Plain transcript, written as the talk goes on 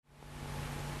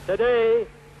Today,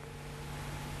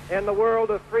 in the world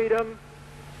of freedom,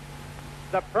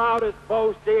 the proudest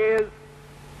boast is,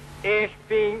 ich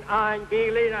bin ein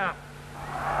Berliner.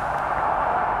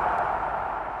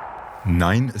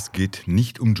 Nein, es geht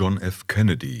nicht um John F.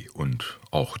 Kennedy und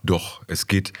auch doch, es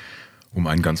geht um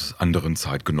einen ganz anderen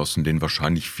Zeitgenossen, den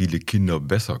wahrscheinlich viele Kinder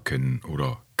besser kennen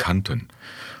oder kannten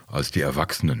als die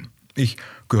Erwachsenen. Ich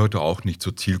gehörte auch nicht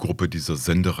zur Zielgruppe dieser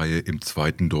Sendereihe im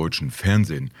zweiten deutschen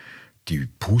Fernsehen. Die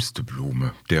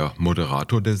Pusteblume. Der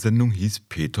Moderator der Sendung hieß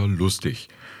Peter Lustig.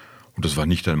 Und das war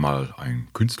nicht einmal ein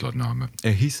Künstlername.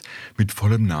 Er hieß mit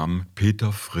vollem Namen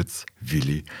Peter Fritz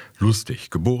Willi Lustig,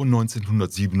 geboren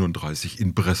 1937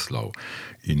 in Breslau,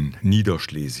 in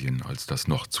Niederschlesien, als das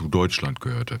noch zu Deutschland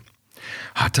gehörte.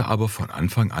 Hatte aber von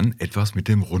Anfang an etwas mit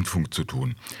dem Rundfunk zu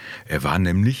tun. Er war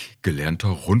nämlich gelernter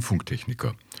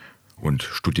Rundfunktechniker und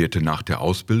studierte nach der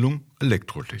Ausbildung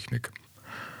Elektrotechnik.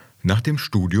 Nach dem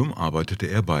Studium arbeitete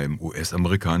er beim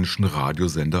US-amerikanischen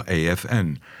Radiosender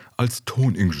AFN als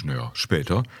Toningenieur.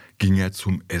 Später ging er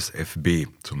zum SFB,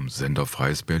 zum Sender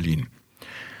Freies Berlin,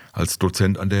 als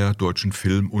Dozent an der Deutschen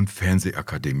Film- und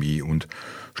Fernsehakademie und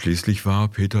schließlich war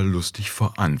Peter Lustig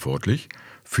verantwortlich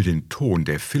für den Ton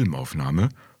der Filmaufnahme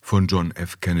von John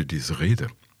F. Kennedys Rede.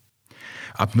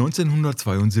 Ab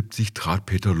 1972 trat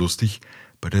Peter Lustig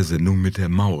bei der Sendung Mit der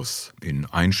Maus in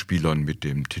Einspielern mit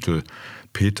dem Titel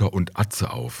Peter und Atze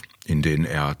auf, in denen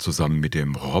er zusammen mit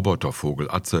dem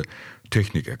Robotervogel Atze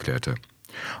Technik erklärte.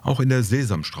 Auch in der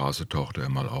Sesamstraße tauchte er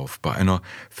mal auf, bei einer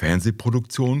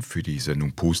Fernsehproduktion für die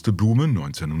Sendung Pusteblume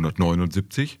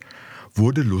 1979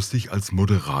 wurde Lustig als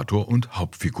Moderator und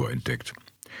Hauptfigur entdeckt.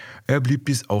 Er blieb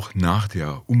dies auch nach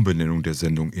der Umbenennung der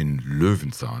Sendung in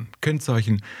Löwenzahn.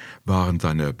 Kennzeichen waren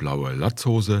seine blaue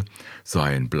Latzhose,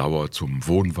 sein blauer zum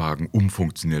Wohnwagen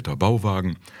umfunktionierter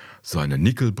Bauwagen, seine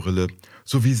Nickelbrille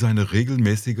sowie seine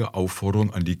regelmäßige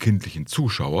Aufforderung an die kindlichen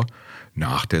Zuschauer,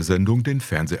 nach der Sendung den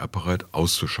Fernsehapparat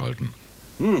auszuschalten.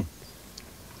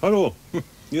 Hallo,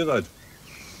 ihr seid.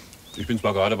 Ich bin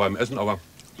zwar gerade beim Essen, aber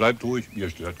bleibt ruhig, ihr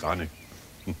stört gar nicht.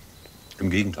 Im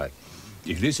Gegenteil.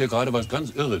 Ich lese hier gerade was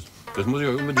ganz Irres. Das muss ich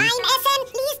euch unbedingt... Beim Essen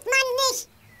liest man nicht.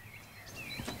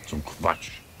 Zum Quatsch.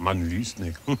 Man liest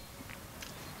nicht.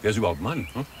 Wer ist überhaupt Mann?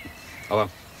 Aber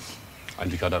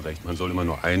eigentlich hat er recht. Man soll immer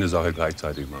nur eine Sache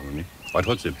gleichzeitig machen. Nicht? Aber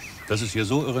trotzdem, das ist hier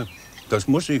so irre. Das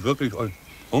muss ich wirklich euch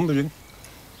unbedingt...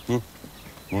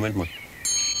 Moment mal.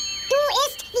 Du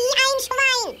isst wie ein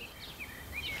Schwein.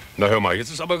 Na hör mal, jetzt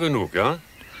ist aber genug, ja?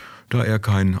 Da er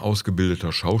kein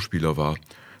ausgebildeter Schauspieler war,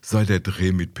 sei der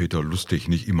Dreh mit Peter Lustig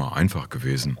nicht immer einfach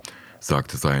gewesen,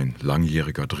 sagte sein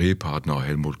langjähriger Drehpartner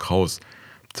Helmut Kraus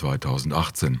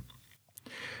 2018.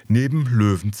 Neben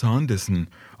Löwenzahn,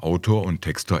 dessen Autor und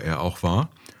Texter er auch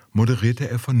war, moderierte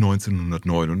er von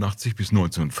 1989 bis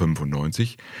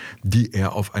 1995 die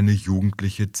er auf eine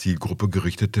jugendliche Zielgruppe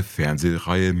gerichtete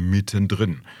Fernsehreihe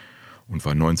Mittendrin und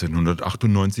war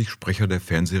 1998 Sprecher der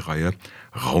Fernsehreihe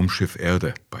Raumschiff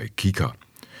Erde bei Kika.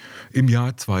 Im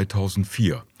Jahr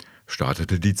 2004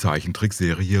 startete die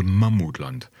Zeichentrickserie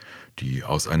Mammutland, die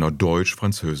aus einer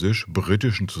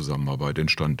deutsch-französisch-britischen Zusammenarbeit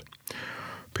entstand.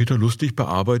 Peter Lustig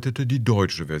bearbeitete die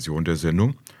deutsche Version der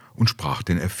Sendung und sprach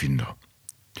den Erfinder.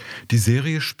 Die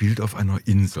Serie spielt auf einer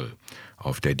Insel,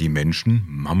 auf der die Menschen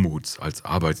Mammuts als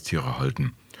Arbeitstiere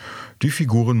halten. Die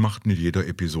Figuren machten in jeder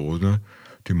Episode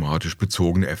thematisch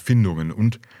bezogene Erfindungen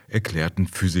und erklärten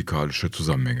physikalische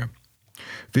Zusammenhänge.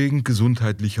 Wegen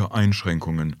gesundheitlicher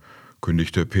Einschränkungen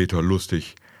kündigte Peter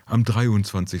Lustig am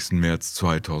 23. März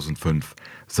 2005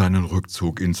 seinen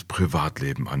Rückzug ins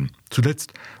Privatleben an.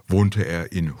 Zuletzt wohnte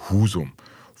er in Husum,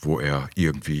 wo er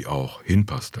irgendwie auch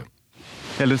hinpasste.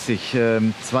 Herr Lustig,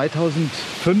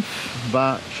 2005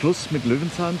 war Schluss mit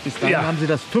Löwenzahn. Bis dahin haben Sie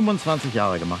das 25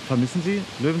 Jahre gemacht. Vermissen Sie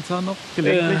Löwenzahn noch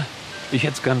gelegentlich? Ich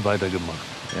hätte es gern weitergemacht,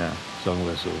 Ja. sagen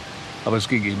wir es so. Aber es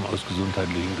ging eben aus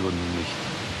gesundheitlichen Gründen nicht.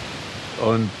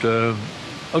 Und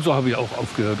also habe ich auch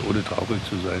aufgehört, ohne traurig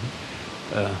zu sein.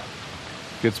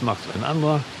 Jetzt macht es ein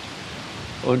anderer.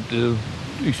 Und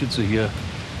ich sitze hier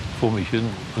vor mich hin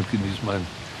und genieße mein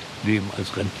Leben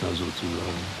als Rentner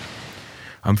sozusagen.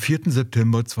 Am 4.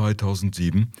 September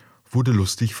 2007 wurde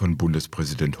Lustig von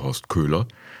Bundespräsident Horst Köhler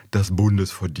das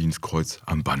Bundesverdienstkreuz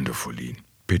am Bande verliehen.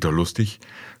 Peter Lustig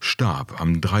starb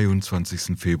am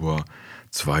 23. Februar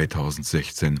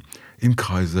 2016 im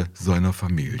Kreise seiner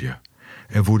Familie.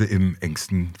 Er wurde im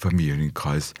engsten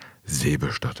Familienkreis See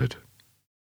bestattet.